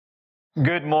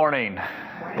Good morning.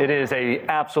 It is an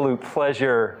absolute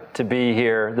pleasure to be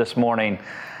here this morning.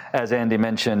 As Andy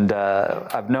mentioned,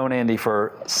 I've known Andy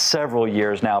for several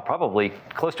years now, probably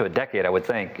close to a decade, I would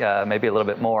think, maybe a little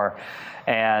bit more.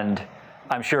 And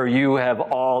I'm sure you have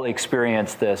all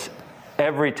experienced this.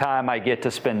 Every time I get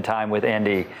to spend time with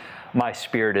Andy, my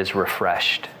spirit is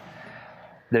refreshed.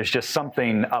 There's just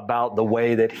something about the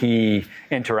way that he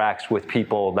interacts with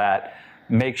people that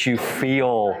makes you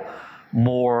feel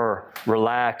more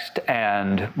relaxed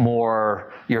and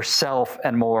more yourself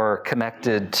and more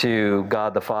connected to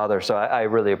God the Father. So I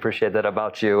really appreciate that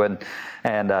about you. And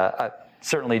I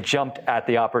certainly jumped at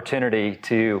the opportunity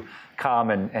to come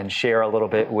and share a little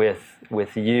bit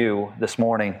with you this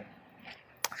morning.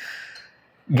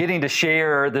 Getting to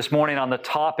share this morning on the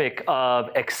topic of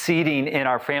exceeding in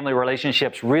our family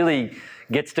relationships really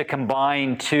gets to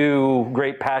combine two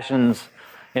great passions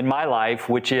in my life,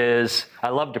 which is I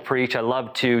love to preach, I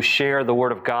love to share the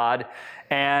Word of God,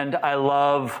 and I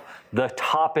love the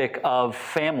topic of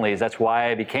families. That's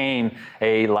why I became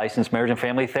a licensed marriage and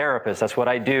family therapist. That's what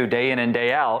I do day in and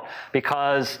day out,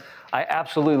 because I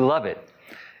absolutely love it.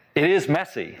 It is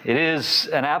messy. It is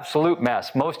an absolute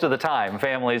mess most of the time,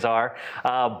 families are,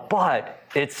 but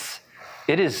it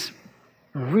is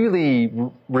really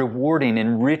rewarding,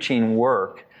 enriching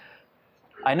work.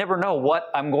 I never know what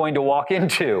I'm going to walk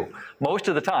into most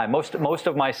of the time. Most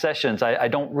of my sessions, I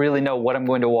don't really know what I'm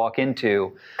going to walk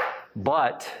into,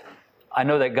 but I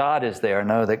know that God is there. I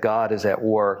know that God is at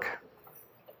work.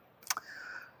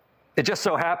 It just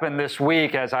so happened this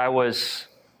week as I was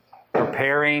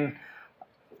preparing,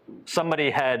 somebody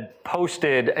had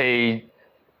posted a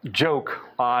joke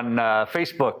on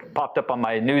Facebook, popped up on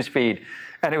my news feed,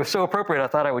 and it was so appropriate I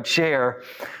thought I would share.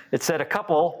 It said a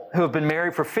couple who have been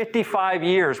married for 55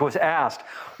 years was asked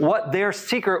what their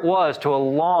secret was to a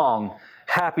long,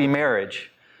 happy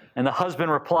marriage. And the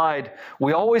husband replied,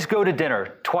 "We always go to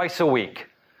dinner twice a week.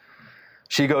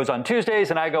 She goes on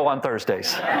Tuesdays and I go on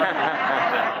Thursdays."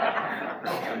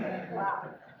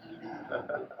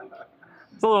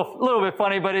 It's a little bit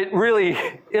funny, but it really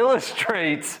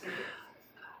illustrates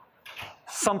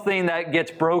something that gets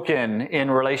broken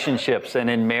in relationships and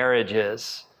in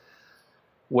marriages,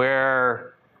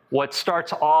 where what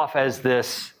starts off as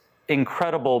this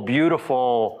incredible,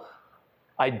 beautiful,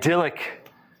 idyllic,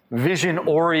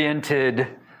 vision-oriented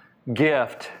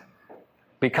gift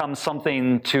becomes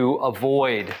something to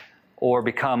avoid or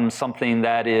becomes something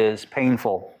that is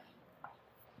painful.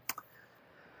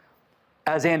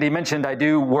 As Andy mentioned, I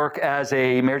do work as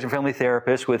a marriage and family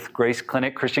therapist with Grace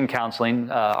Clinic Christian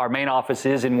Counseling. Our main office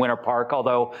is in Winter Park,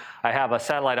 although I have a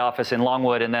satellite office in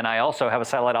Longwood, and then I also have a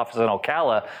satellite office in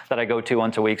Ocala that I go to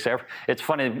once a week. So it's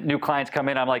funny, new clients come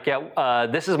in, I'm like,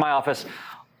 this is my office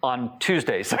on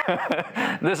Tuesdays.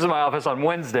 This is my office on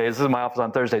Wednesdays. This is my office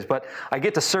on Thursdays. But I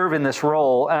get to serve in this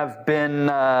role. I've been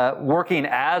working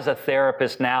as a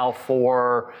therapist now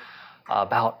for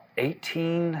about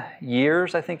 18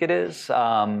 years, I think it is,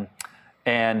 and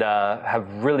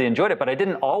have really enjoyed it. But I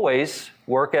didn't always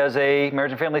work as a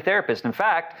marriage and family therapist. In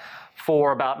fact,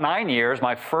 for about 9 years,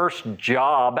 my first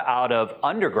job out of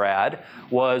undergrad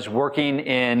was working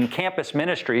in campus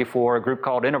ministry for a group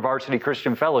called InterVarsity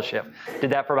Christian Fellowship. Did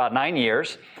that for about 9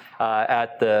 years.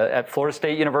 At Florida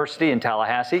State University in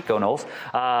Tallahassee, go Noles,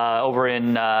 over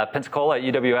in Pensacola at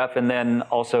UWF, and then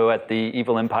also at the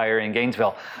Evil Empire in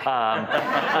Gainesville.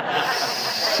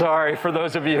 Sorry for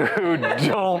those of you who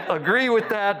don't agree with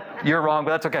that. You're wrong, but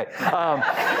that's okay.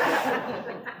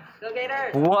 Go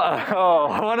Gators!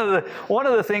 One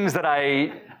of the things that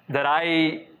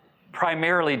I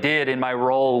primarily did in my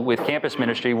role with campus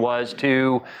ministry was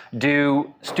to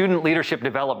do student leadership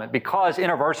development. Because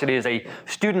InterVarsity is a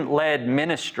student-led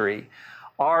ministry,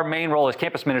 our main role as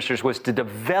campus ministers was to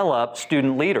develop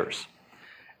student leaders.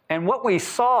 And what we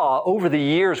saw over the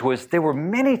years was there were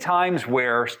many times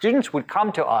where students would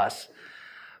come to us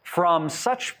from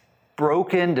such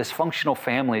broken, dysfunctional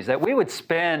families that we would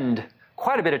spend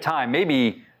quite a bit of time,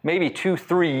 maybe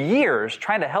 2-3 years,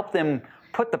 trying to help them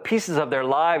put the pieces of their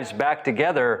lives back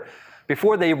together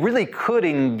before they really could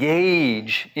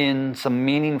engage in some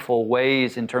meaningful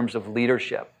ways in terms of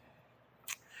leadership.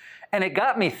 And it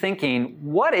got me thinking,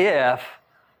 what if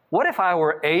I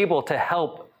were able to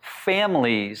help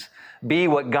families be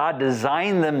what God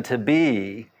designed them to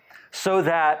be, so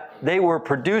that they were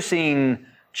producing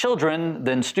children,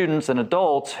 then students and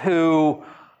adults, who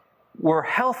were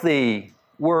healthy,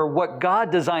 were what God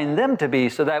designed them to be,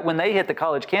 so that when they hit the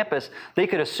college campus, they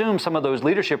could assume some of those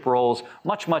leadership roles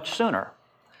much, much sooner.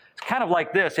 It's kind of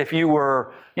like this. If you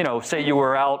were, say you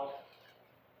were out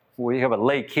we have a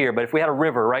lake here, but if we had a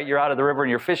river, right? You're out of the river and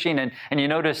you're fishing and you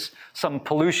notice some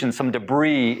pollution, some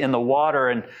debris in the water,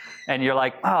 and you're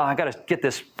like, oh, I got to get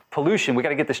this pollution. We got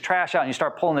to get this trash out. And you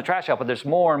start pulling the trash out, but there's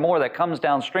more and more that comes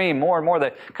downstream, more and more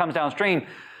that comes downstream.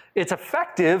 It's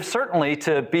effective, certainly,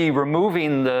 to be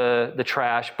removing the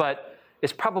trash, but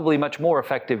it's probably much more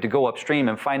effective to go upstream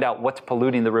and find out what's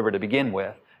polluting the river to begin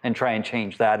with and try and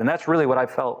change that. And that's really what I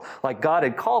felt like God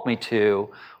had called me to,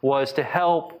 was to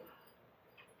help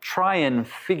try and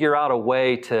figure out a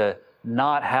way to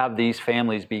not have these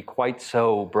families be quite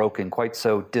so broken, quite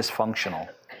so dysfunctional.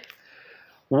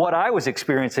 What I was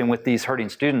experiencing with these hurting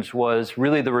students was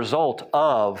really the result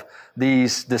of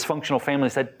these dysfunctional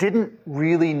families that didn't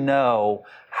really know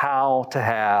how to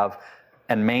have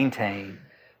and maintain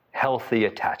healthy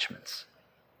attachments.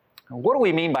 What do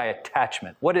we mean by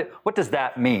attachment? What does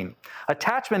that mean?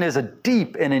 Attachment is a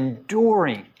deep and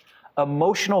enduring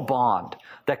emotional bond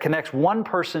that connects one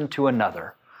person to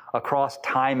another across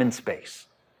time and space.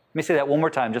 Let me say that one more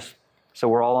time, just so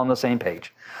we're all on the same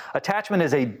page. Attachment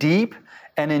is a deep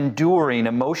and enduring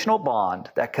emotional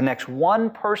bond that connects one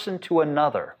person to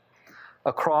another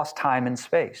across time and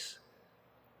space.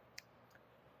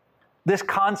 This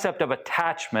concept of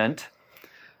attachment,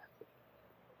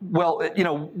 well,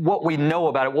 what we know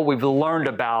about it, what we've learned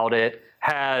about it,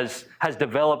 has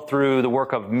developed through the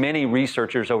work of many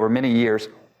researchers over many years.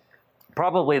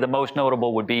 Probably the most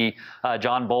notable would be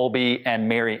John Bowlby and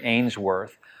Mary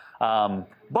Ainsworth.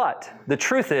 But the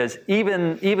truth is,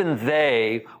 even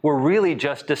they were really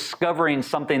just discovering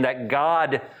something that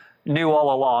God knew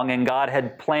all along and God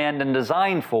had planned and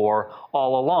designed for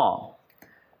all along.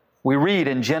 We read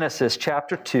in Genesis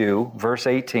chapter 2, verse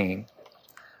 18,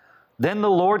 "Then the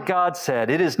Lord God said,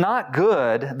 'It is not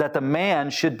good that the man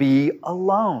should be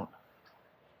alone.'"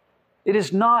 It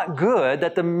is not good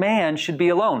that the man should be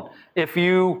alone. If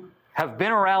you have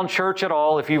been around church at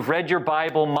all, if you've read your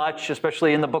Bible much,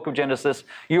 especially in the book of Genesis,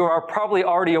 you are probably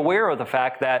already aware of the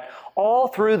fact that all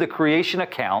through the creation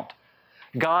account,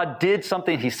 God did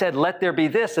something. He said, "Let there be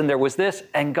this," and there was this,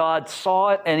 and God saw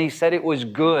it and He said it was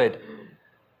good.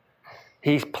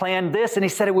 He planned this and He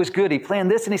said it was good. He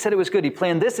planned this and He said it was good. He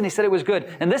planned this and He said it was good.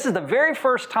 And this is the very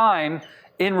first time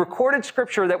in recorded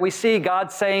Scripture that we see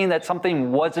God saying that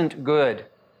something wasn't good.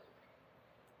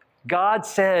 God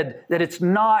said that it's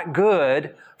not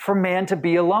good for man to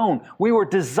be alone. We were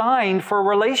designed for a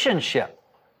relationship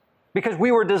because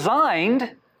we were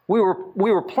designed, we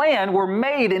were planned, we're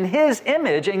made in His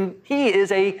image, and He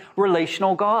is a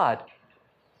relational God.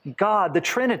 God, the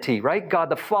Trinity, right? God,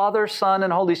 the Father, Son,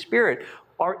 and Holy Spirit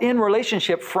are in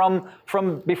relationship from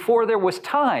before there was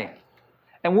time.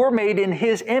 And we're made in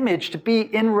His image to be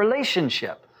in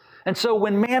relationship. And so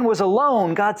when man was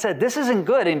alone, God said, this isn't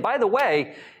good. And by the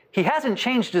way, He hasn't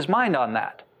changed His mind on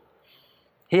that.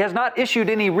 He has not issued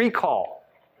any recall.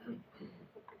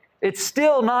 It's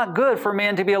still not good for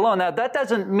man to be alone. Now, that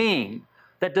does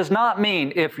not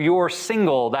mean if you're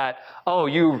single that, oh,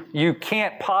 you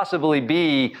can't possibly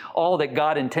be all that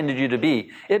God intended you to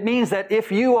be. It means that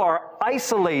if you are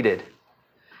isolated,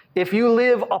 if you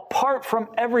live apart from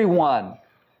everyone,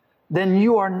 then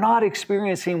you are not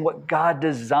experiencing what God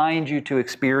designed you to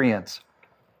experience.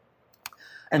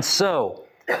 And so,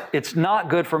 it's not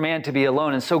good for man to be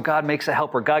alone, and so God makes a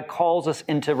helper. God calls us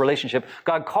into relationship.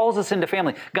 God calls us into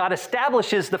family. God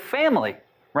establishes the family,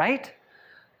 right?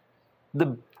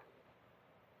 The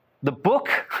book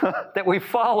that we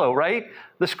follow, right?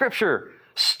 The Scripture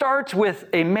starts with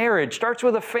a marriage, starts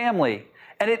with a family,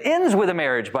 and it ends with a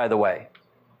marriage, by the way,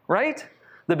 right?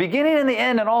 The beginning and the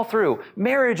end and all through.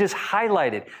 Marriage is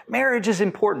highlighted. Marriage is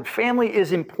important. Family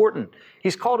is important.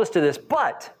 He's called us to this,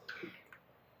 but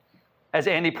as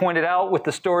Andy pointed out with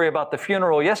the story about the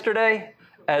funeral yesterday,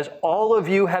 as all of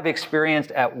you have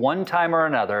experienced at one time or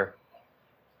another,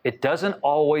 it doesn't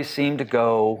always seem to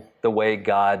go the way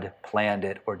God planned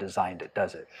it or designed it,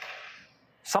 does it?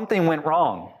 Something went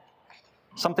wrong.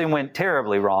 Something went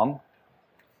terribly wrong.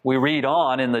 We read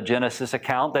on in the Genesis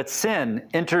account that sin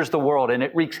enters the world and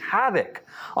it wreaks havoc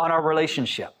on our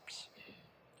relationships.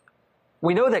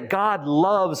 We know that God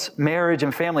loves marriage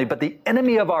and family, but the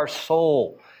enemy of our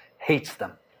soul hates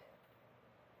them.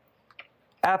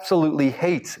 Absolutely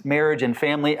hates marriage and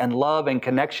family and love and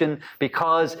connection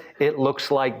because it looks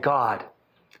like God.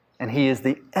 And he is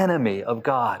the enemy of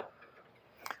God.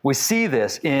 We see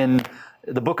this in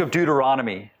the book of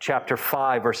Deuteronomy, chapter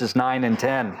 5, verses 9 and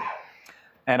 10.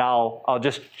 And I'll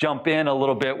just jump in a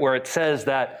little bit where it says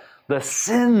that The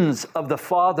sins of the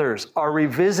fathers are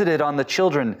revisited on the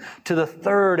children to the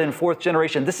third and fourth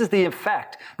generation. This is the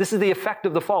effect. This is the effect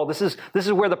of the fall. This is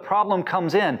where the problem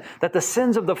comes in, that the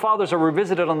sins of the fathers are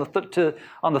revisited on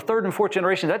the third and fourth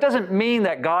generation. That doesn't mean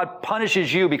that God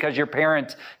punishes you because your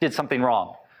parents did something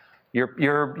wrong.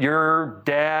 Your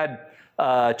dad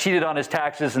cheated on his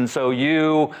taxes, and so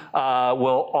you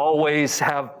will always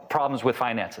have problems with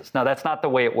finances. No, that's not the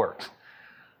way it works.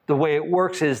 The way it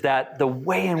works is that the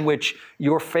way in which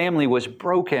your family was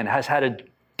broken has had a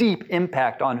deep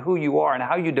impact on who you are and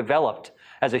how you developed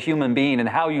as a human being and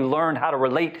how you learned how to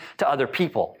relate to other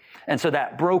people. And so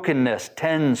that brokenness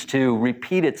tends to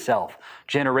repeat itself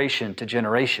generation to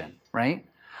generation, right?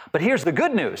 But here's the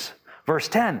good news, verse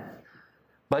 10.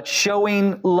 But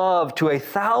showing love to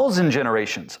 1,000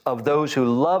 generations of those who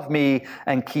love me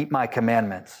and keep my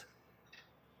commandments.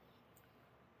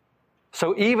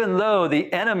 So even though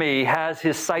the enemy has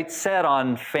his sights set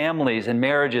on families and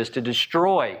marriages to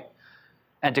destroy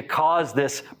and to cause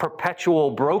this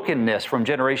perpetual brokenness from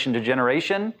generation to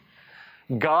generation,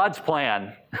 God's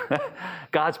plan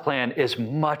is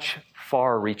much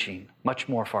far-reaching, much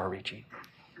more far-reaching.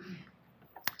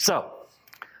 So,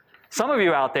 some of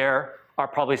you out there are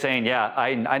probably saying, yeah,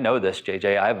 I know this,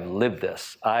 JJ. I've lived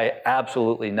this. I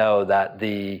absolutely know that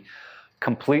the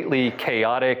completely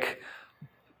chaotic,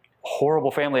 horrible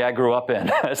family I grew up in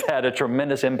has had a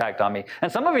tremendous impact on me.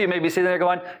 And some of you may be sitting there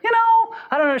going,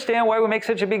 I don't understand why we make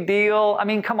such a big deal. I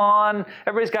mean, come on,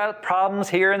 everybody's got problems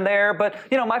here and there, but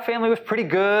my family was pretty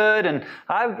good and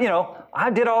I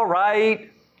did all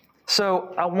right.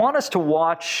 So I want us to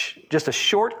watch just a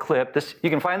short clip. You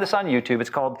can find this on YouTube.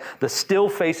 It's called the Still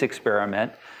Face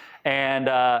Experiment. And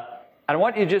I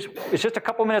want you it's just a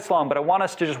couple minutes long, but I want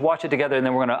us to just watch it together and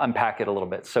then we're going to unpack it a little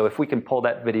bit. So if we can pull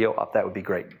that video up, that would be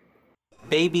great.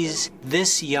 Babies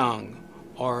this young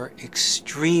are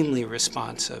extremely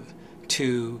responsive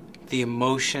to the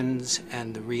emotions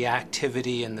and the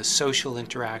reactivity and the social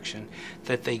interaction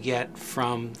that they get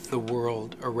from the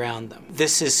world around them.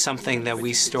 This is something that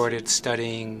we started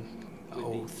studying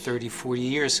 30, 40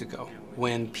 years ago,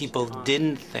 when people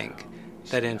didn't think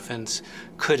that infants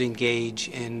could engage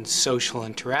in social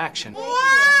interaction.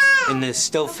 In this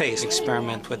still face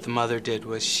experiment, what the mother did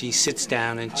was she sits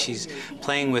down and she's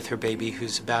playing with her baby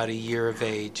who's about a year of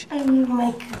age. I'm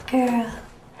my good girl.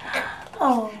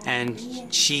 Oh. And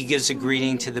she gives a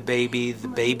greeting to the baby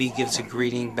gives a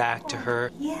greeting back to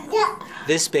her. Yeah.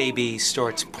 This baby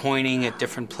starts pointing at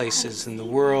different places in the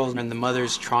world, and the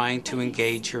mother's trying to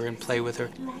engage her and play with her.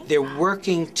 They're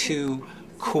working to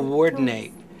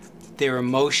coordinate their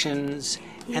emotions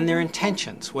and their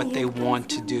intentions, what they want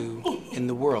to do in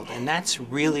the world. And that's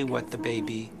really what the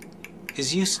baby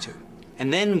is used to.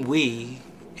 And then we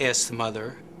ask the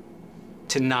mother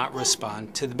to not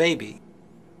respond to the baby.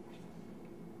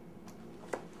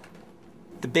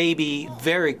 The baby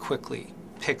very quickly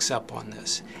picks up on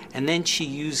this, and then she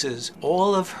uses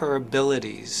all of her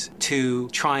abilities to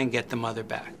try and get the mother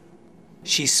back.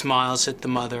 She smiles at the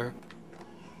mother.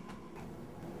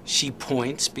 She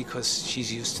points because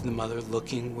she's used to the mother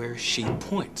looking where she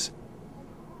points.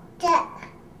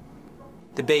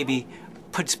 The baby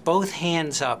puts both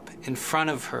hands up in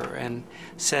front of her and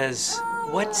says,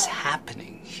 "What's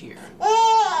happening here?"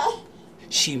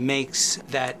 She makes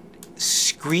that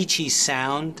screechy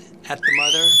sound at the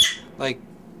mother, like,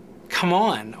 come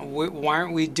on, why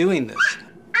aren't we doing this?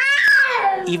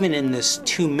 Even in this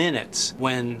 2 minutes,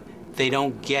 when they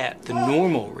don't get the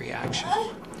normal reaction,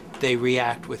 they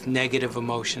react with negative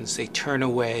emotions, they turn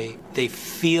away, they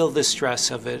feel the stress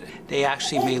of it, they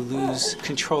actually may lose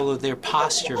control of their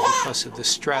posture because of the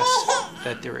stress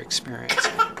that they're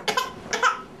experiencing.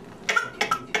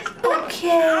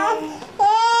 Okay.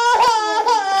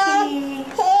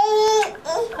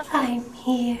 I'm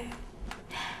here.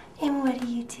 And what are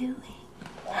you doing?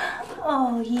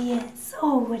 Oh, yes.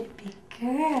 Oh, what a big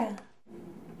girl.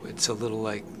 It's a little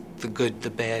like the good, the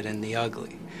bad, and the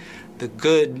ugly. The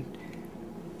good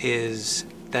is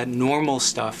that normal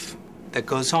stuff that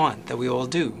goes on, that we all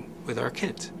do with our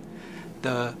kids.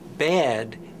 The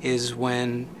bad is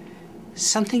when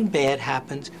something bad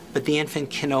happens, but the infant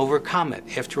can overcome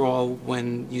it. After all,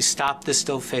 when you stop the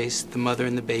still face, the mother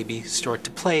and the baby start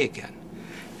to play again.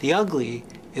 The ugly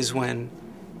is when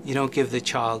you don't give the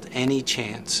child any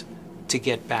chance to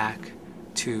get back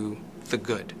to the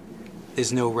good.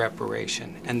 There's no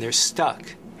reparation, and they're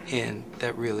stuck in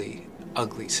that really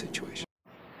ugly situation.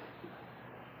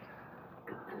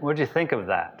 What did you think of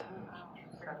that?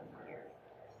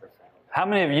 How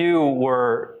many of you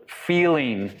were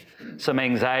feeling some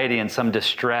anxiety and some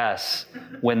distress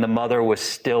when the mother was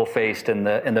still-faced and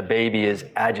the baby is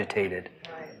agitated?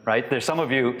 right? There's some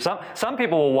of you, some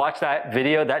people will watch that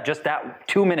video, just that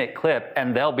 2-minute clip,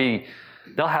 and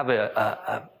they'll have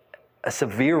a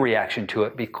severe reaction to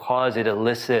it because it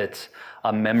elicits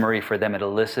a memory for them. It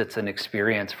elicits an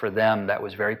experience for them that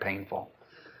was very painful.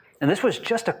 And this was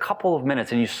just a couple of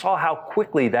minutes, and you saw how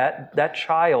quickly that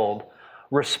child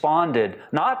responded,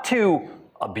 not to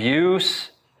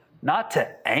abuse, not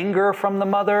to anger from the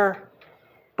mother,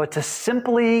 but to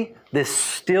simply this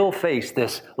still face,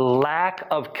 this lack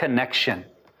of connection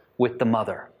with the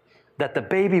mother, that the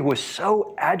baby was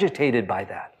so agitated by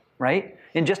that, right?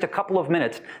 In just a couple of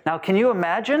minutes. Now, can you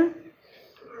imagine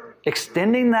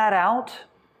extending that out?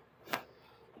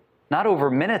 Not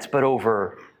over minutes, but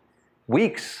over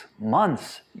weeks,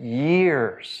 months,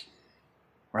 years,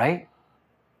 right?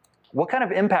 What kind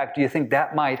of impact do you think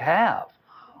that might have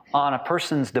on a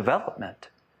person's development?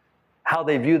 How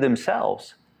they view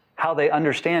themselves, how they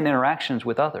understand interactions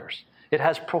with others. It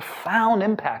has profound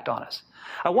impact on us.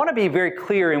 I want to be very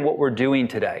clear in what we're doing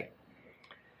today,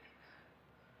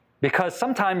 because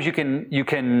sometimes you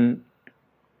can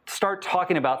start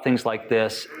talking about things like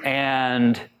this,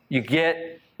 and you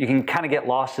can kind of get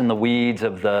lost in the weeds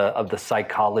of the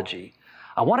psychology.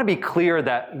 I want to be clear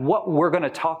that what we're going to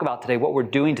talk about today, what we're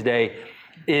doing today,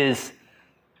 is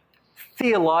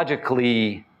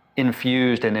theologically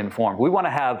infused and informed. We want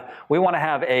to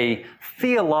have a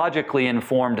theologically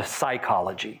informed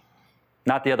psychology,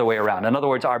 not the other way around. In other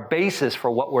words, our basis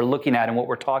for what we're looking at and what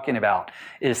we're talking about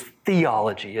is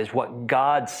theology, is what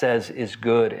God says is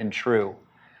good and true.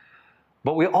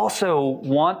 But we also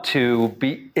want to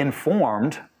be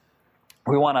informed.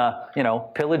 We want to,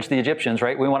 pillage the Egyptians,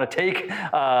 right? We want to take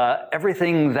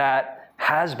everything that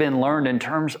has been learned in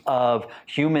terms of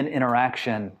human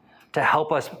interaction to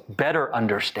help us better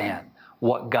understand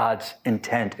what God's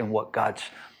intent and what God's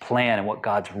plan and what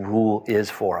God's rule is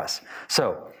for us.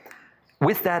 So,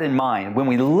 with that in mind, when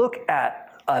we look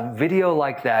at a video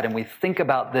like that and we think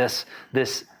about this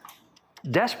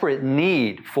desperate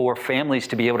need for families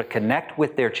to be able to connect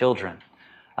with their children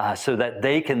so that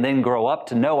they can then grow up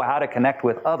to know how to connect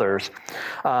with others,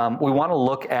 we want to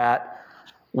look at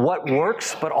what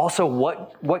works, but also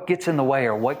what gets in the way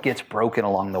or what gets broken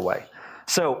along the way.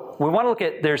 So we want to look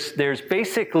at, there's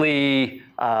basically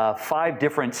 5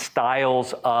 different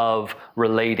styles of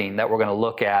relating that we're going to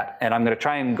look at. And I'm going to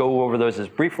try and go over those as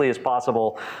briefly as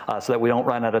possible so that we don't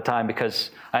run out of time,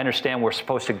 because I understand we're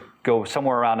supposed to go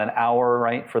somewhere around an hour,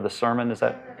 right, for the sermon. Is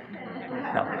that?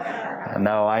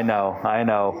 No, I know. I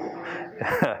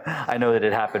know that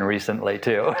it happened recently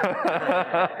too.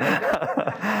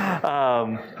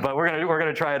 But we're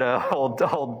gonna try to hold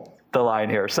the line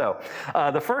here. So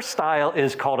the first style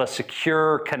is called a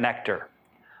secure connector.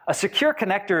 A secure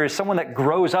connector is someone that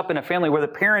grows up in a family where the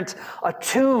parents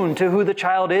attune to who the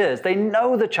child is. They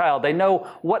know the child. They know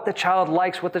what the child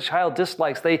likes, what the child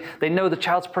dislikes. They know the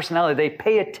child's personality. They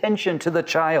pay attention to the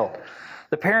child.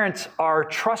 The parents are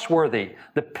trustworthy.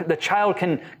 The child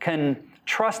can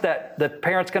trust that the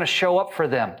parent's going to show up for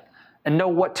them and know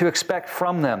what to expect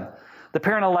from them. The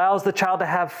parent allows the child to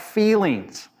have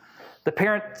feelings. The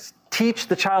parents teach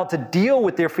the child to deal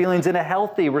with their feelings in a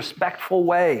healthy, respectful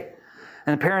way.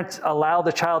 And the parents allow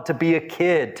the child to be a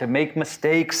kid, to make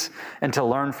mistakes, and to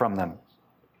learn from them.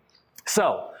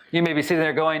 So, you may be sitting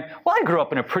there going, well, I grew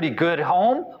up in a pretty good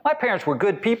home. My parents were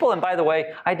good people, and by the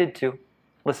way, I did too.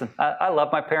 Listen, I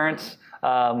love my parents.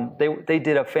 They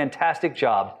did a fantastic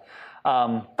job.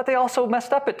 But they also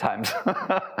messed up at times.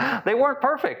 They weren't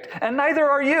perfect, and neither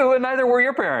are you, and neither were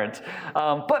your parents.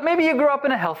 But maybe you grew up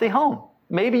in a healthy home.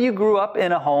 Maybe you grew up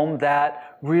in a home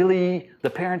that really the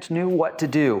parents knew what to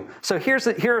do. So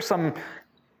here are some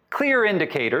clear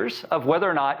indicators of whether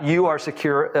or not you are a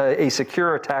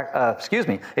secure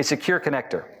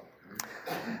connector.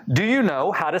 Do you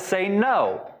know how to say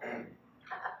no?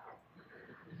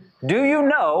 Do you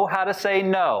know how to say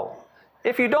no?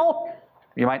 If you don't,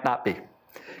 you might not be.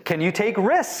 Can you take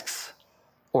risks?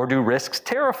 Or do risks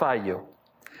terrify you?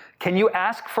 Can you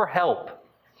ask for help?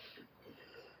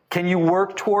 Can you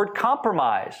work toward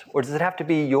compromise? Or does it have to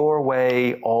be your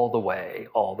way,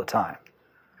 all the time?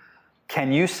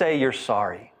 Can you say you're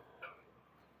sorry?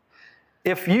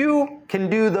 If you can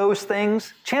do those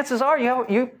things, chances are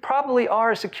you probably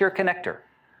are a secure connector,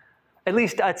 at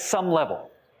least at some level.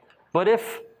 But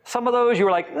if some of those you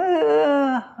were like,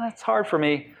 that's hard for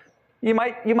me, you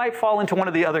might fall into one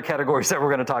of the other categories that we're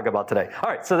going to talk about today. All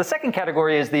right, so the second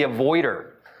category is the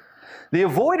avoider. The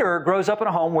avoider grows up in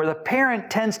a home where the parent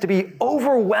tends to be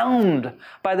overwhelmed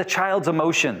by the child's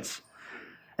emotions.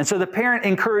 And so the parent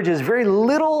encourages very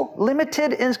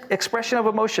limited expression of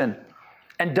emotion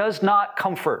and does not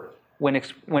comfort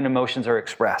when emotions are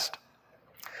expressed.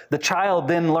 The child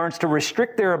then learns to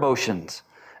restrict their emotions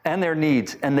and their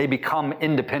needs, and they become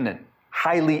independent,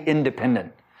 highly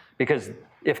independent, because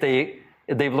if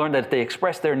they've learned that if they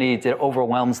express their needs, it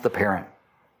overwhelms the parent.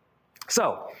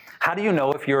 So, how do you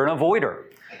know if you're an avoider?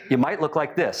 You might look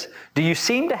like this. Do you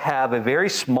seem to have a very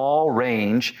small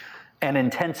range and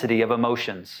intensity of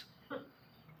emotions?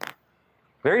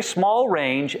 Very small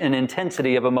range and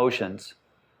intensity of emotions.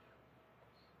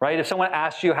 Right? If someone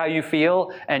asks you how you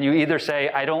feel and you either say,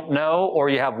 I don't know, or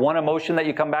you have one emotion that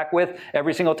you come back with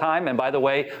every single time, and by the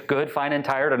way, good, fine, and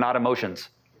tired are not emotions.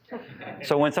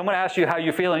 So when someone asks you how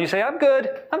you feel and you say, I'm good,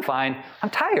 I'm fine,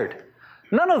 I'm tired,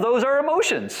 none of those are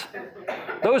emotions.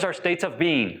 Those are states of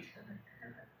being.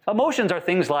 Emotions are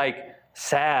things like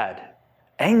sad,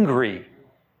 angry,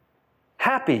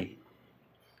 happy.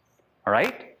 All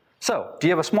right? So, do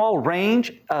you have a small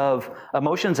range of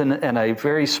emotions and a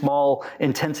very small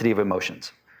intensity of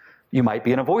emotions? You might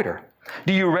be an avoider.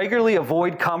 Do you regularly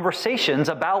avoid conversations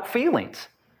about feelings?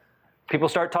 People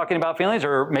start talking about feelings,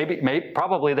 or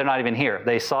probably they're not even here.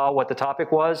 They saw what the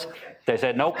topic was. They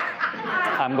said, nope,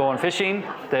 I'm going fishing.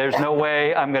 There's no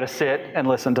way I'm going to sit and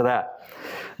listen to that.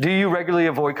 Do you regularly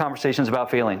avoid conversations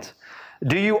about feelings?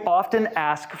 Do you often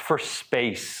ask for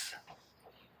space,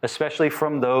 especially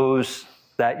from those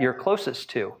that you're closest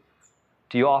to?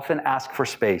 Do you often ask for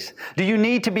space? Do you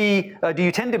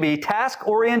tend to be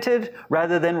task-oriented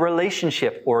rather than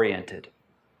relationship-oriented?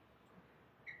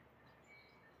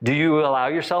 Do you allow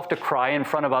yourself to cry in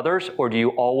front of others, or do you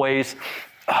always,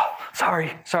 oh,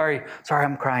 sorry,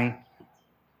 I'm crying?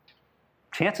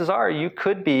 Chances are you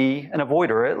could be an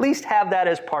avoider, or at least have that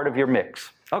as part of your mix.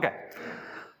 Okay.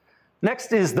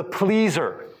 Next is the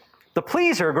pleaser. The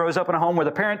pleaser grows up in a home where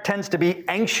the parent tends to be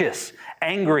anxious,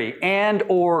 angry, and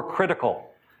or critical.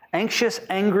 Anxious,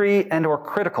 angry, and or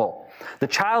critical. The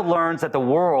child learns that the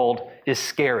world is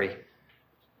scary.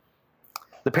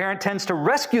 The parent tends to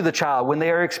rescue the child when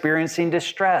they are experiencing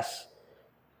distress.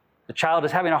 The child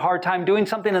is having a hard time doing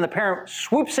something and the parent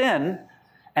swoops in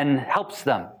and helps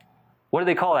them. What do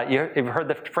they call that? You've heard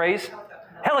the phrase?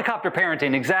 Helicopter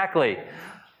parenting, exactly.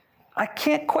 I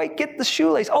can't quite get the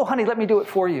shoelace. Oh, honey, let me do it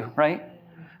for you, right?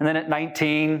 And then at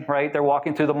 19, right, they're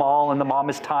walking through the mall and the mom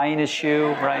is tying his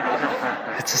shoe,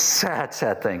 right? It's a sad,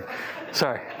 sad thing.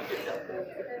 Sorry.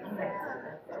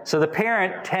 So the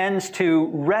parent tends to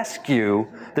rescue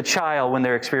the child when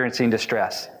they're experiencing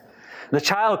distress. The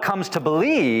child comes to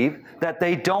believe that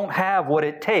they don't have what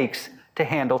it takes to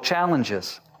handle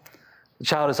challenges. The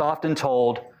child is often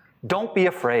told, don't be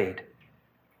afraid.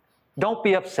 Don't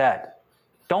be upset.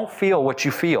 Don't feel what you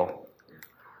feel.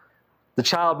 The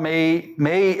child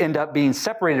may end up being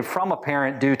separated from a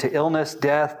parent due to illness,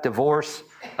 death, divorce,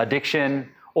 addiction,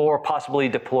 or possibly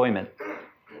deployment.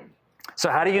 So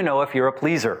how do you know if you're a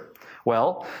pleaser?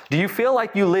 Well, do you feel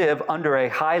like you live under a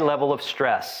high level of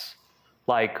stress,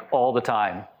 like all the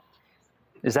time?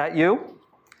 Is that you?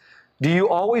 Do you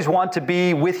always want to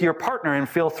be with your partner and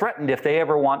feel threatened if they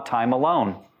ever want time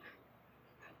alone?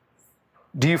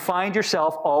 Do you find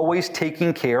yourself always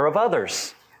taking care of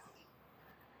others?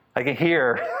 I can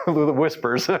hear the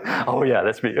whispers. Oh yeah,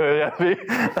 that's me. Oh, yeah, me.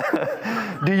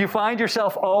 Do you find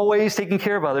yourself always taking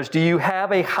care of others? Do you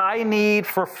have a high need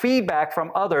for feedback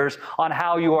from others on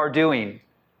how you are doing?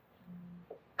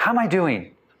 How am I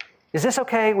doing? Is this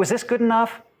okay? Was this good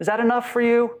enough? Is that enough for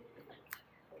you?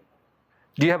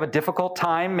 Do you have a difficult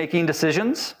time making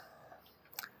decisions?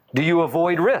 Do you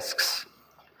avoid risks?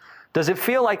 Does it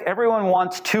feel like everyone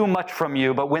wants too much from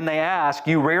you, but when they ask,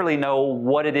 you rarely know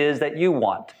what it is that you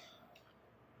want?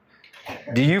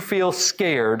 Do you feel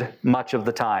scared much of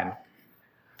the time?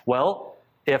 Well,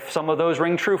 if some of those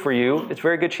ring true for you, it's a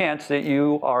very good chance that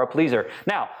you are a pleaser.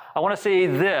 Now, I want to say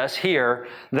this here,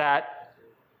 that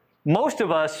most of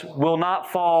us will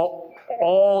not fall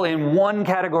all in one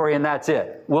category and that's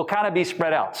it. We'll kind of be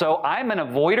spread out. So I'm an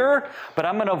avoider, but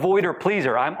I'm an avoider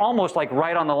pleaser. I'm almost like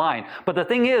right on the line. But the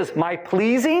thing is, my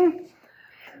pleasing,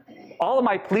 all of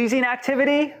my pleasing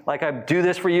activity, like I do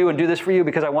this for you and do this for you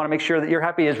because I want to make sure that you're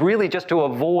happy, is really just to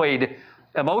avoid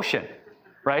emotion,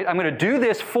 right? I'm going to do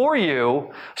this for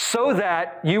you so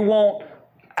that you won't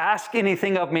ask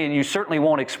anything of me and you certainly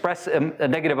won't express a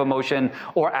negative emotion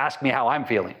or ask me how I'm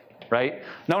feeling. Right?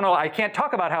 No, I can't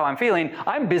talk about how I'm feeling.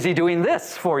 I'm busy doing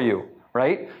this for you,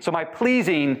 right? So my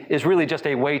pleasing is really just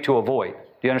a way to avoid. Do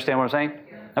you understand what I'm saying?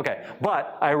 Okay,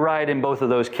 but I ride in both of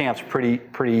those camps pretty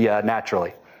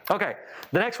naturally. Okay,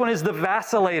 the next one is the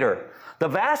vacillator. The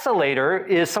vacillator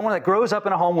is someone that grows up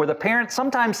in a home where the parent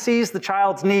sometimes sees the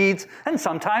child's needs and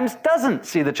sometimes doesn't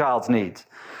see the child's needs.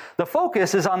 The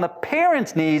focus is on the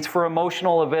parent's needs for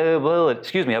emotional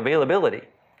availability.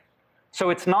 So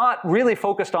it's not really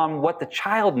focused on what the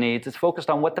child needs, it's focused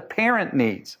on what the parent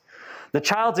needs. The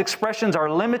child's expressions are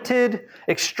limited,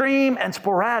 extreme, and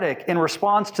sporadic in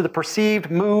response to the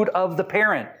perceived mood of the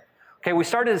parent. Okay, we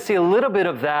started to see a little bit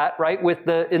of that, right,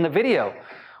 in the video.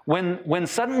 When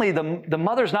suddenly the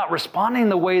mother's not responding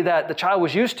the way that the child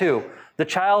was used to, the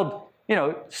child,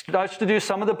 starts to do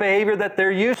some of the behavior that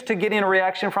they're used to getting a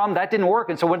reaction from. That didn't work,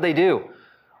 and so what did they do?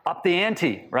 Up the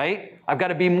ante, right? I've got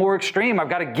to be more extreme. I've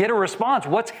got to get a response.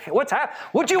 What's happening?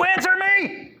 Would you answer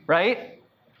me? Right?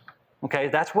 Okay,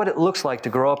 that's what it looks like to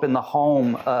grow up in the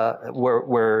home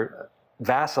where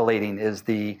vacillating is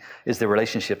the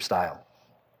relationship style.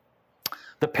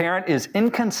 The parent is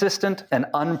inconsistent and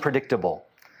unpredictable.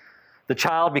 The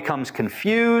child becomes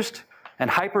confused and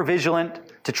hypervigilant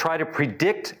to try to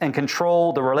predict and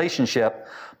control the relationship,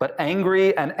 but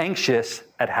angry and anxious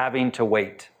at having to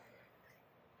wait.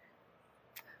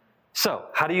 So,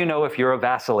 how do you know if you're a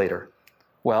vacillator?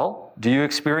 Well, do you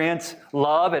experience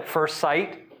love at first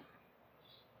sight?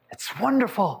 It's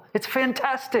wonderful. It's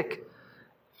fantastic.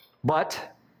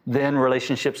 But then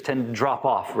relationships tend to drop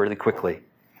off really quickly.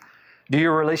 Do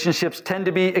your relationships tend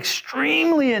to be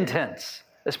extremely intense,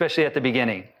 especially at the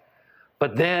beginning?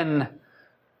 But then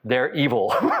they're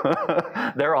evil.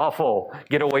 They're awful.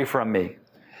 Get away from me.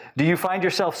 Do you find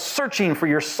yourself searching for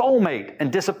your soulmate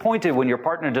and disappointed when your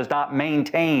partner does not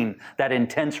maintain that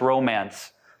intense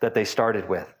romance that they started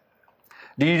with?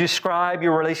 Do you describe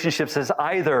your relationships as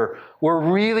either we're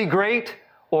really great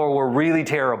or we're really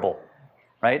terrible?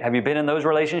 Right? Have you been in those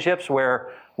relationships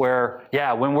where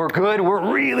when we're good,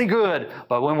 we're really good,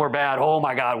 but when we're bad, oh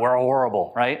my God, we're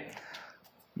horrible, right?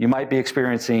 You might be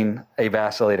experiencing a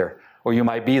vacillator, or you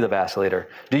might be the vacillator.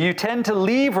 Do you tend to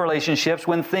leave relationships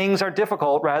when things are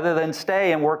difficult rather than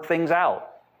stay and work things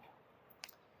out?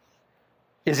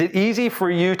 Is it easy for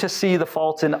you to see the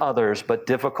faults in others, but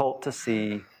difficult to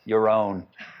see your own?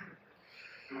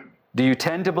 Do you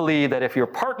tend to believe that if your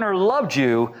partner loved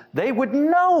you, they would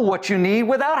know what you need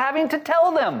without having to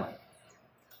tell them?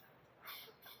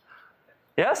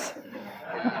 Yes?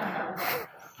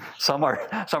 Some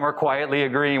are quietly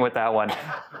agreeing with that one.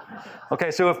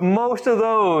 Okay, so if most of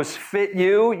those fit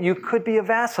you, you could be a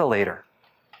vacillator.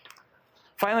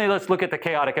 Finally, let's look at the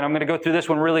chaotic, and I'm going to go through this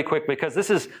one really quick because this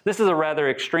is a rather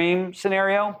extreme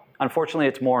scenario. Unfortunately,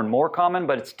 it's more and more common,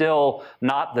 but it's still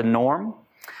not the norm.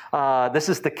 This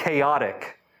is the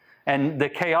chaotic, and the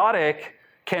chaotic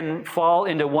can fall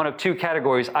into one of two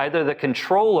categories, either the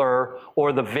controller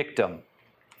or the victim.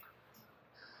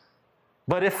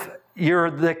 But if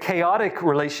you're the chaotic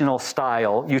relational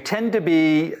style, you tend to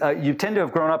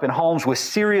have grown up in homes with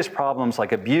serious problems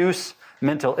like abuse,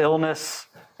 mental illness,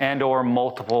 and/or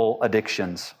multiple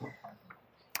addictions.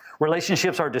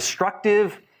 Relationships are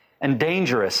destructive and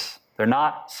dangerous. They're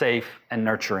not safe and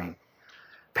nurturing.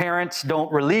 Parents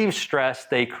don't relieve stress,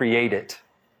 they create it.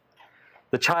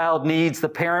 The child needs the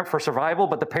parent for survival,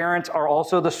 but the parents are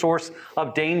also the source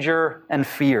of danger and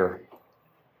fear.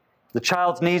 The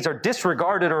child's needs are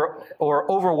disregarded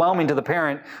or overwhelming to the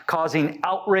parent, causing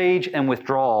outrage and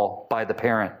withdrawal by the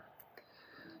parent.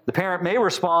 The parent may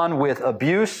respond with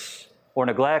abuse or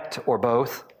neglect or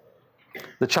both.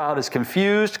 The child is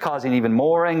confused, causing even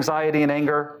more anxiety and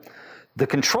anger. The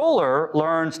controller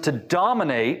learns to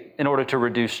dominate in order to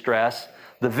reduce stress.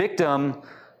 The victim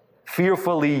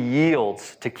fearfully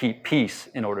yields to keep peace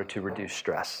in order to reduce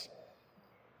stress.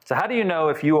 So how do you know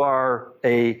if you are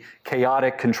a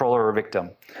chaotic controller or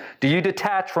victim? Do you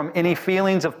detach from any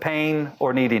feelings of pain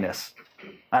or neediness?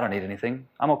 I don't need anything.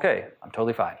 I'm okay. I'm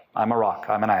totally fine. I'm a rock.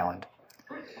 I'm an island.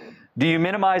 Do you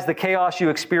minimize the chaos you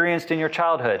experienced in your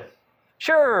childhood?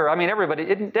 Sure. I mean,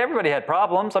 everybody had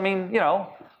problems. I mean,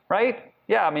 right?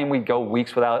 Yeah, I mean, we'd go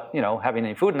weeks without, having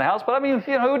any food in the house, but I mean,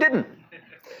 who didn't?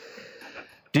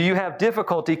 Do you have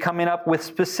difficulty coming up with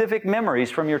specific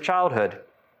memories from your childhood?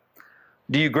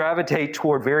 Do you gravitate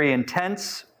toward very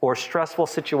intense or stressful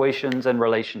situations and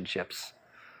relationships?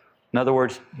 In other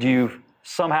words, do you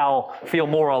somehow feel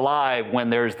more alive when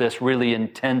there's this really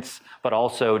intense but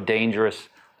also dangerous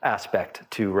aspect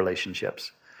to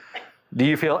relationships? Do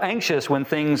you feel anxious when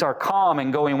things are calm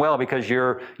and going well because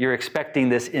you're expecting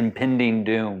this impending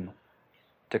doom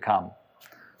to come?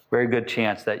 Very good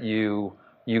chance that you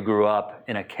grew up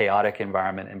in a chaotic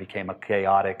environment and became a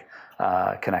chaotic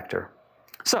connector.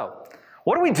 So,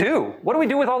 what do we do? What do we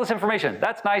do with all this information?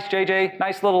 That's nice, JJ.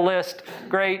 Nice little list.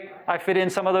 Great. I fit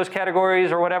in some of those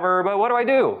categories or whatever, but what do I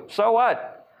do? So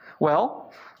what?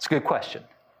 Well, it's a good question.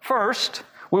 First,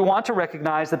 we want to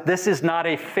recognize that this is not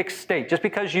a fixed state. Just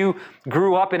because you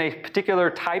grew up in a particular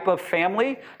type of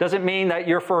family doesn't mean that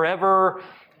you're forever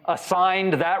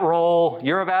assigned that role.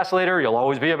 You're a vacillator. You'll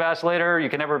always be a vacillator. You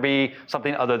can never be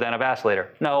something other than a vacillator.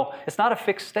 No, it's not a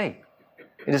fixed state.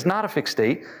 It is not a fixed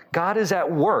state. God is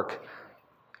at work.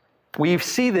 We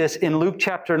see this in Luke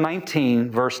chapter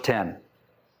 19, verse 10.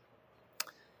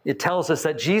 It tells us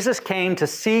that Jesus came to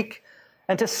seek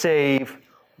and to save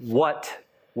what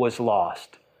was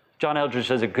lost. John Eldredge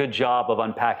does a good job of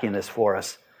unpacking this for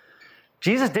us.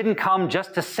 Jesus didn't come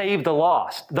just to save the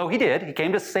lost, though he did. He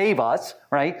came to save us,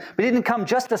 right? But he didn't come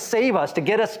just to save us, to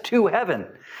get us to heaven.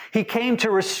 He came to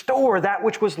restore that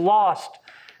which was lost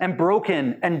and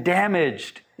broken and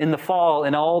damaged in the fall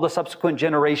and all the subsequent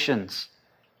generations.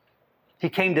 He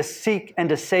came to seek and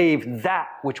to save that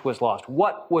which was lost.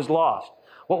 What was lost?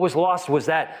 What was lost was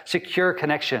that secure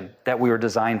connection that we were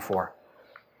designed for.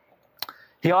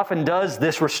 He often does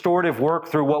this restorative work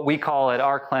through what we call at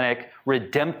our clinic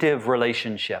redemptive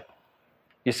relationship.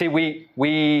 You see,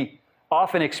 we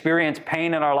often experience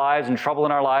pain in our lives and trouble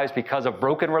in our lives because of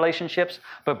broken relationships,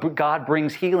 but God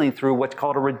brings healing through what's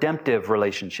called a redemptive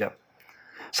relationship.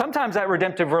 Sometimes that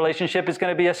redemptive relationship is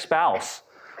going to be a spouse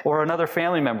or another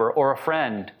family member or a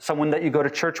friend, someone that you go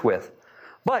to church with.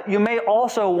 But you may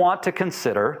also want to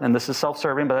consider, and this is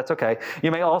self-serving, but that's okay,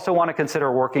 you may also want to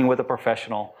consider working with a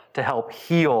professional to help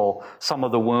heal some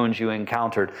of the wounds you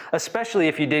encountered, especially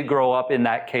if you did grow up in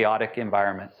that chaotic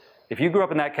environment. If you grew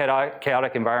up in that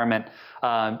chaotic environment,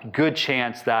 good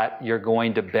chance that you're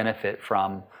going to benefit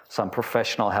from some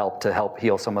professional help to help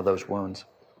heal some of those wounds.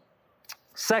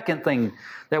 Second thing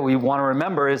that we want to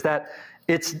remember is that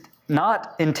it's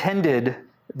not intended,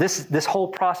 this whole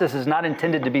process is not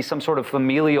intended to be some sort of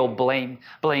familial blame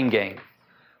game,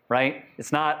 right?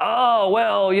 It's not, oh,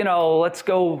 well, let's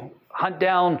go hunt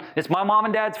down, it's my mom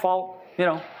and dad's fault,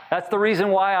 That's the reason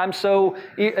why I'm so,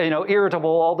 irritable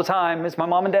all the time. It's my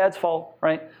mom and dad's fault,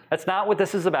 right? That's not what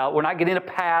this is about. We're not getting a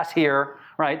pass here,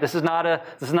 right? This is not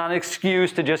an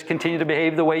excuse to just continue to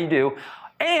behave the way you do.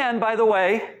 And by the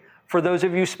way, for those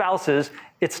of you spouses,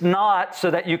 it's not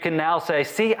so that you can now say,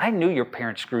 see, I knew your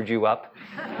parents screwed you up.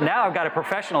 Now I've got a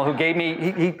professional who gave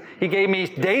me, he gave me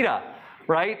data,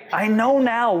 right? I know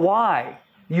now why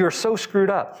you're so screwed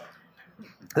up.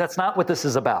 That's not what this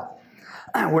is about.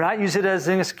 We're not using it as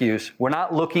an excuse. We're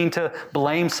not looking to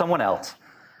blame someone else.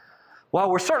 While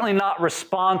we're certainly not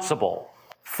responsible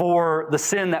for the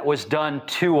sin that was done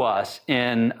to us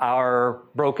in our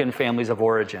broken families of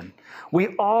origin,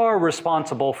 we are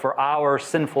responsible for our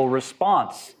sinful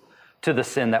response to the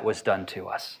sin that was done to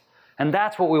us. And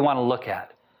that's what we want to look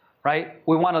at, right?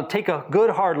 We want to take a good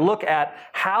hard look at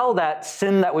how that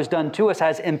sin that was done to us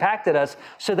has impacted us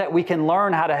so that we can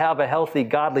learn how to have a healthy,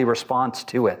 godly response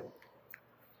to it.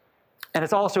 And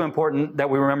it's also important that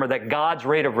we remember that God's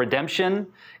rate of redemption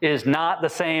is not the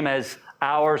same as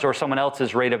ours or someone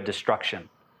else's rate of destruction.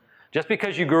 Just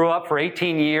because you grew up for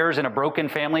 18 years in a broken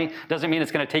family doesn't mean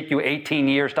it's going to take you 18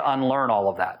 years to unlearn all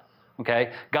of that,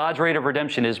 okay? God's rate of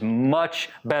redemption is much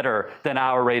better than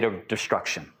our rate of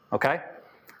destruction, okay?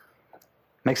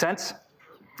 Make sense?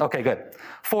 Okay, good.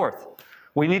 Fourth,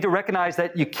 we need to recognize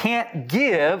that you can't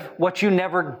give what you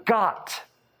never got.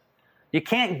 You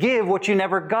can't give what you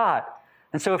never got.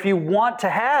 And so if you want to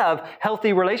have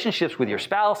healthy relationships with your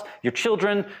spouse, your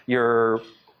children, your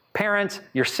parents,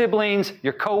 your siblings,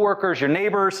 your coworkers, your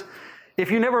neighbors, if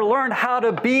you never learned how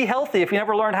to be healthy, if you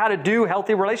never learned how to do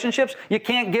healthy relationships, you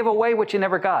can't give away what you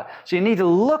never got. So you need to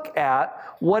look at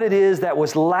what it is that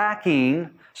was lacking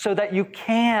so that you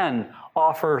can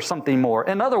offer something more.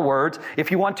 In other words,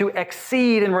 if you want to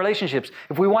exceed in relationships,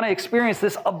 if we want to experience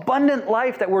this abundant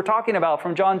life that we're talking about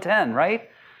from John 10, right?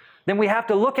 Then we have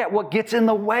to look at what gets in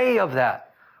the way of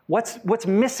that. What's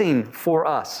missing for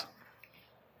us?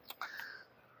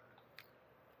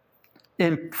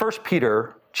 In 1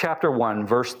 Peter chapter 1,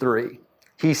 verse 3,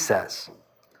 he says,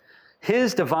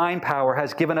 His divine power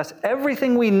has given us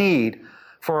everything we need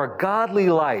for a godly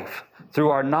life through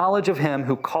our knowledge of Him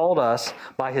who called us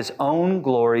by His own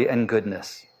glory and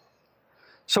goodness.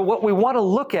 So what we want to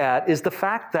look at is the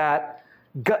fact that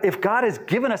if God has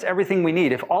given us everything we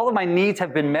need, if all of my needs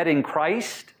have been met in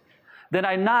Christ, then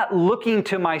I'm not looking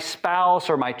to my spouse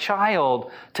or my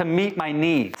child to meet my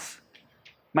needs.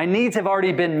 My needs have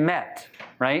already been met,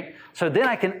 right? So then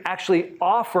I can actually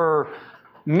offer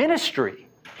ministry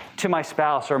to my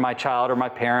spouse or my child or my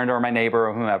parent or my neighbor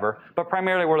or whomever, but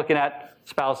primarily we're looking at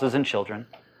spouses and children.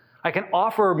 I can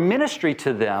offer ministry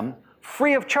to them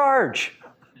free of charge.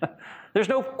 There's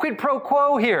no quid pro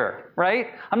quo here,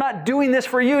 right? I'm not doing this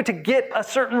for you to get a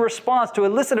certain response, to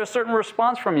elicit a certain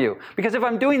response from you. Because if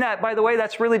I'm doing that, by the way,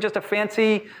 that's really just a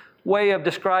fancy way of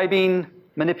describing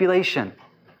manipulation,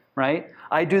 right?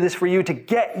 I do this for you to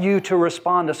get you to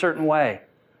respond a certain way.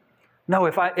 No,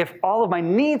 if all of my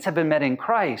needs have been met in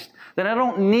Christ, then I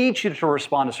don't need you to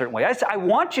respond a certain way. I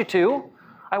want you to.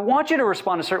 I want you to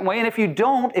respond a certain way. And if you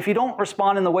don't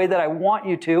respond in the way that I want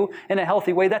you to, in a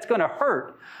healthy way, that's going to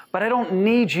hurt. But I don't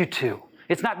need you to.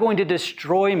 It's not going to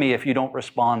destroy me if you don't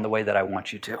respond the way that I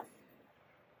want you to.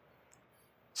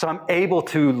 So I'm able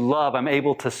to love, I'm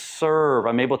able to serve,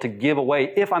 I'm able to give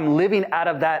away if I'm living out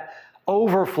of that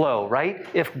overflow, right?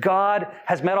 If God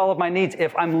has met all of my needs,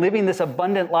 if I'm living this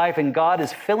abundant life and God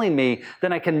is filling me,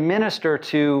 then I can minister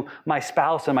to my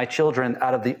spouse and my children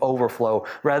out of the overflow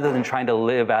rather than trying to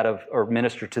live out of or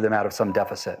minister to them out of some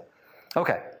deficit.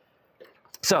 Okay,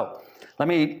 so let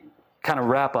me kind of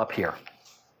wrap up here.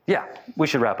 Yeah, we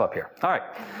should wrap up here. All right.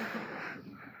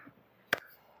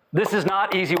 This is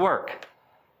not easy work.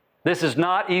 This is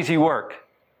not easy work.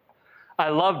 I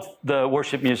loved the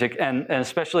worship music and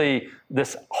especially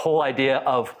this whole idea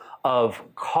of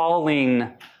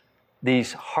calling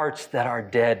these hearts that are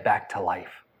dead back to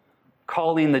life,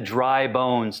 calling the dry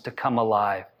bones to come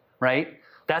alive, right?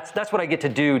 That's what I get to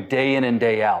do day in and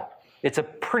day out. It's a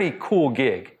pretty cool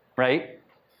gig, right?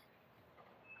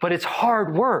 But it's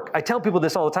hard work. I tell people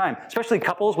this all the time, especially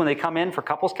couples when they come in for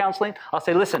couples counseling. I'll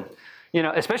say, listen,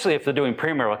 especially if they're doing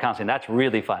premarital counseling, that's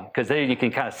really fun because then you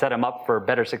can kind of set them up for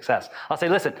better success. I'll say,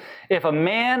 listen, if a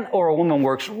man or a woman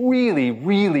works really,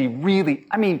 really, really,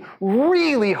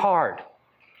 really hard,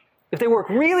 if they work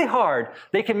really hard,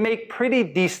 they can make pretty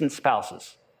decent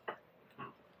spouses.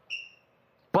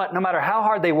 But no matter how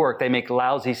hard they work, they make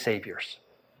lousy saviors.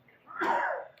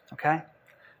 Okay?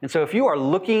 And so if you are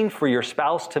looking for your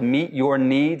spouse to meet your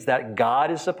needs that God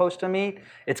is supposed to meet,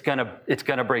 it's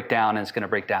gonna break down, and it's gonna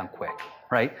break down quick,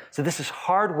 right? So this is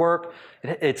hard work.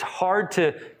 It's hard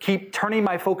to keep turning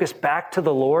my focus back to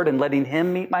the Lord and letting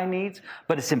Him meet my needs,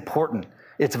 but it's important.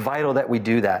 It's vital that we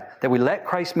do that we let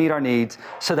Christ meet our needs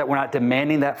so that we're not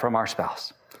demanding that from our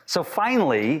spouse. So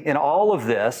finally, in all of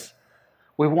this,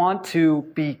 we want to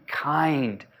be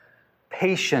kind,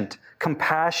 patient,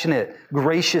 compassionate,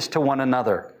 gracious to one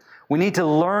another. We need to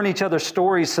learn each other's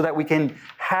stories so that we can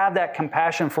have that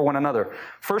compassion for one another.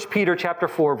 1 Peter chapter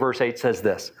 4, verse 8 says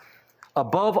this,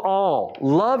 above all,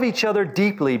 love each other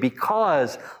deeply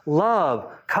because love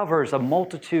covers a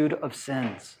multitude of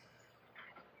sins.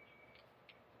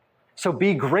 So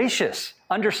be gracious.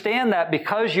 Understand that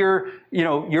because your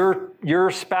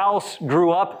spouse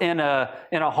grew up in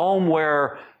a home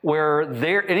where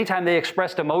anytime they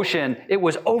expressed emotion, it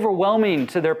was overwhelming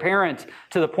to their parents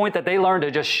to the point that they learned to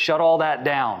just shut all that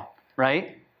down,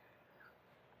 right?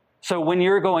 So when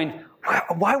you're going,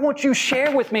 why won't you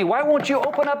share with me? Why won't you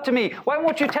open up to me? Why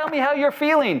won't you tell me how you're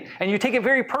feeling? And you take it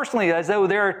very personally as though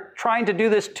they're trying to do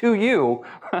this to you.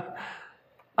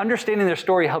 Understanding their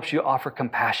story helps you offer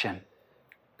compassion.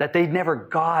 That they never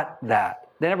got that.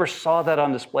 They never saw that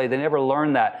on display. They never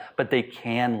learned that, but they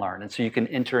can learn. And so you can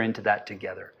enter into that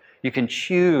together. You can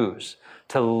choose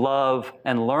to love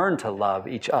and learn to love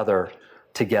each other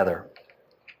together.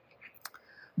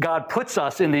 God puts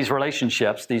us in these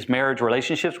relationships, these marriage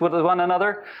relationships with one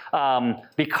another,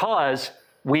 because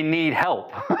we need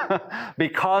help,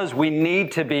 because we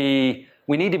need to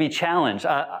be challenged.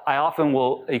 I often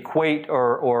will equate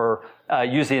or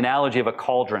use the analogy of a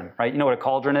cauldron, right? You know what a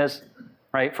cauldron is,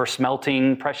 right? For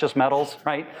smelting precious metals,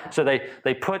 right? So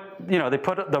they put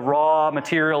the raw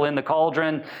material in the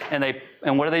cauldron,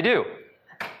 and what do?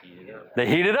 They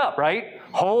heat it up, right?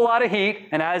 Whole lot of heat,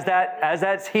 and as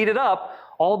that's heated up,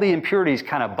 all the impurities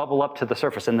kind of bubble up to the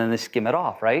surface, and then they skim it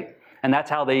off, right? And that's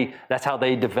how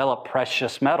they develop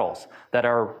precious metals that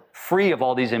are free of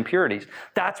all these impurities.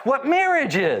 That's what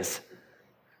marriage is.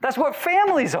 That's what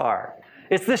families are.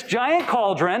 It's this giant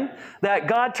cauldron that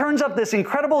God turns up this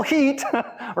incredible heat,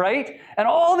 right? And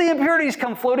all the impurities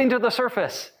come floating to the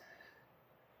surface.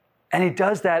 And He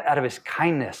does that out of His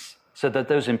kindness so that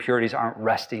those impurities aren't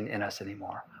resting in us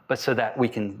anymore, but so that we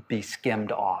can be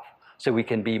skimmed off. So we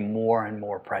can be more and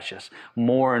more precious,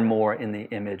 more and more in the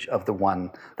image of the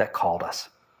one that called us.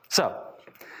 So,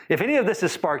 if any of this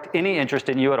has sparked any interest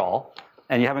in you at all,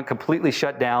 and you haven't completely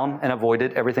shut down and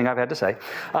avoided everything I've had to say,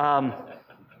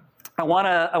 I want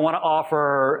to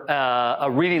offer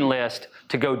a reading list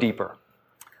to go deeper.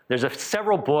 There's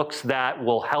several books that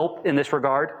will help in this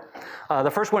regard.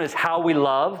 The first one is How We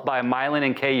Love by Milan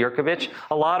and Kay Yerkovich.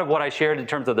 A lot of what I shared in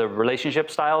terms of the relationship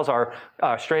styles are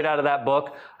straight out of that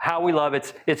book. How We Love,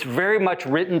 it's very much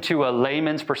written to a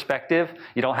layman's perspective.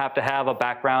 You don't have to have a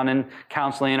background in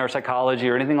counseling or psychology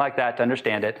or anything like that to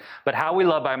understand it. But How We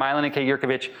Love by Milan and Kay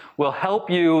Yerkovich will help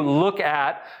you look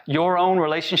at your own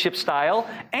relationship style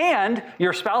and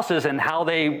your spouses and how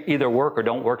they either work or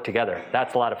don't work together.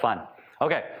 That's a lot of fun.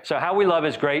 Okay, so How We Love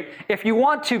is great. If you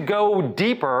want to go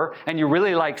deeper and you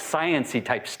really like science-y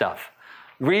type stuff,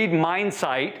 read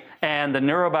Mindsight and The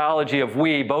Neurobiology of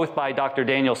We, both by Dr.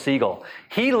 Daniel Siegel.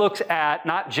 He looks at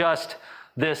not just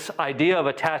this idea of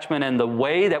attachment and the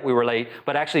way that we relate,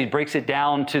 but actually breaks it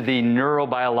down to the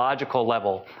neurobiological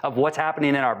level of what's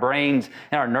happening in our brains,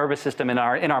 in our nervous system, in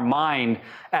our mind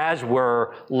as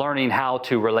we're learning how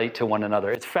to relate to one another.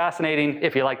 It's fascinating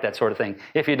if you like that sort of thing.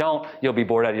 If you don't, you'll be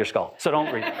bored out of your skull. So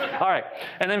don't read. All right.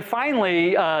 And then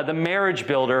finally, The Marriage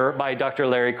Builder by Dr.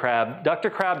 Larry Crabb. Dr.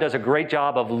 Crabb does a great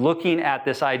job of looking at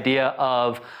this idea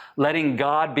of letting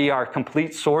God be our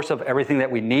complete source of everything that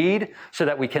we need so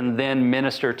that we can then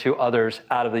minister to others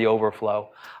out of the overflow.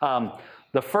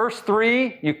 The first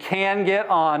three you can get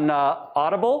on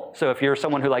Audible. So if you're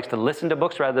someone who likes to listen to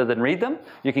books rather than read them,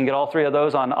 you can get all three of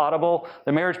those on Audible.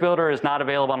 The Marriage Builder is not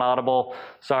available on Audible.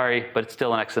 Sorry, but it's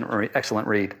still an excellent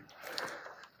read.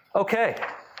 Okay.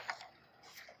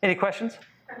 Any questions?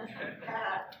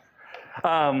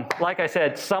 Like I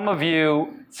said, some of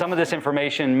this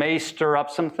information may stir up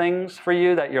some things for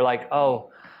you that you're like, oh,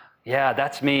 yeah,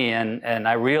 that's me. And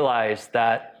I realize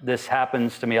that this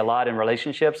happens to me a lot in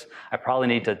relationships. I probably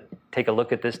need to take a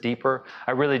look at this deeper.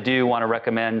 I really do want to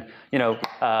recommend,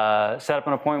 set up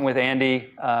an appointment with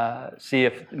Andy, see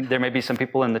if there may be some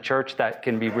people in the church that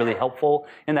can be really helpful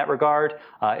in that regard.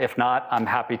 If not, I'm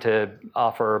happy to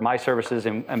offer my services.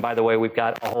 And by the way, we've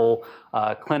got a whole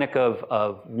clinic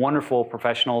of wonderful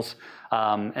professionals.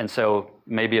 And so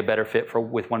maybe a better fit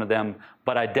with one of them.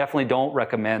 But I definitely don't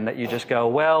recommend that you just go,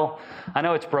 well, I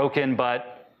know it's broken,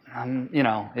 but I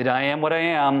am what I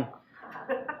am,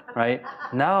 right?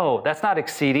 No, that's not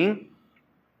exceeding.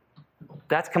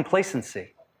 That's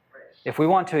complacency. If we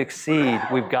want to exceed,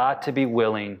 we've got to be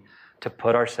willing to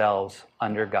put ourselves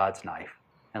under God's knife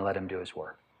and let him do his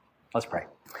work. Let's pray.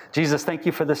 Jesus, thank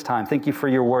you for this time. Thank you for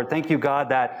your word. Thank you, God,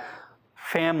 that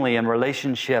family and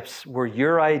relationships were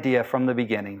your idea from the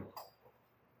beginning.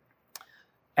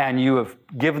 And you have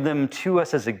given them to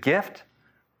us as a gift,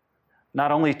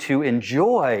 not only to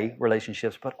enjoy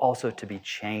relationships, but also to be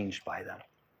changed by them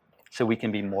so we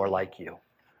can be more like you.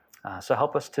 So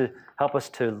help us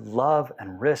to love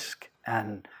and risk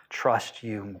and trust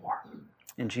you more.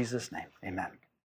 In Jesus' name, amen.